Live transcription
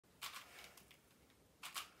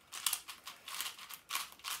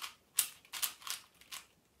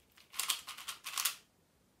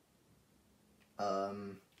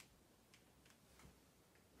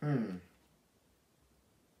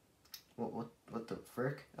What the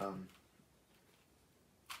frick?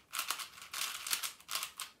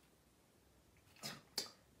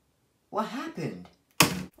 What happened?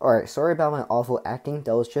 Alright, sorry about my awful acting.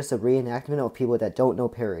 That was just a reenactment of people that don't know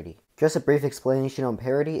parity. Just a brief explanation on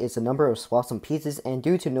parity is the number of swaps on pieces and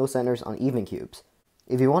due to no centers on even cubes.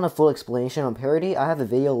 If you want a full explanation on parity, I have a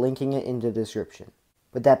video linking it in the description.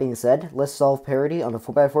 With that being said, let's solve parity on a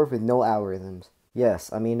 4x4 with no algorithms.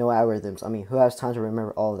 Yes, I mean no algorithms. I mean, who has time to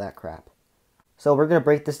remember all of that crap? So we're going to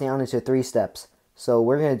break this down into 3 steps. So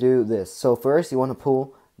we're going to do this. So first, you want to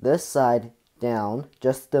pull this side down,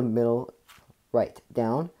 just the middle, right,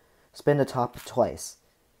 down, spin the top twice.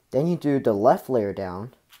 Then you do the left layer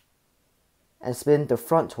down, and spin the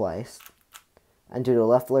front twice, and do the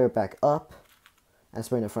left layer back up, and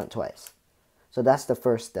spin the front twice. So that's the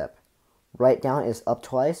first step. Right down is up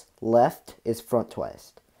twice, left is front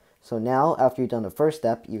twice. So now, after you've done the first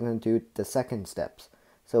step, you're going to do the second steps.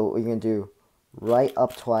 So you're going to do right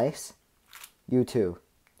up twice, U2.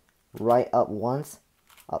 Right up once,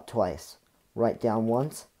 up twice. Right down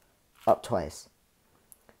once, up twice.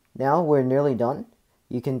 Now we're nearly done.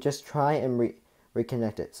 You can just try and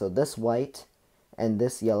reconnect it. So this white and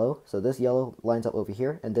this yellow. So this yellow lines up over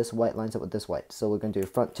here, and this white lines up with this white. So we're going to do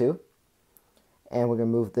front 2. And we're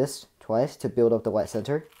going to move this twice to build up the white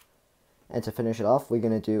center. And to finish it off, we're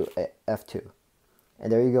going to do F2.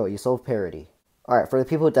 And there you go, you solve parity. Alright, for the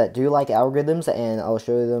people that do like algorithms, and I'll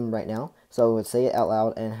show you them right now. So I would say it out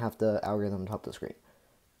loud and have the algorithm on top of the screen.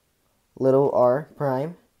 Little r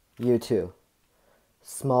prime, U2.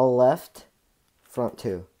 Small left, front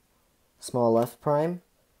 2. Small left prime,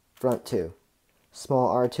 front 2.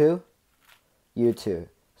 Small r2, U2.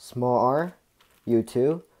 Small r,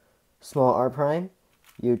 U2. Small r prime,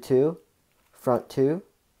 U2. Front 2.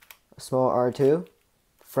 Small r2,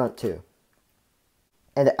 front 2.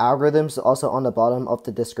 And the algorithm's also on the bottom of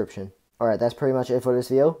the description. Alright, that's pretty much it for this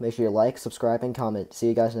video. Make sure you like, subscribe, and comment. See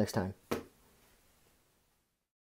you guys next time.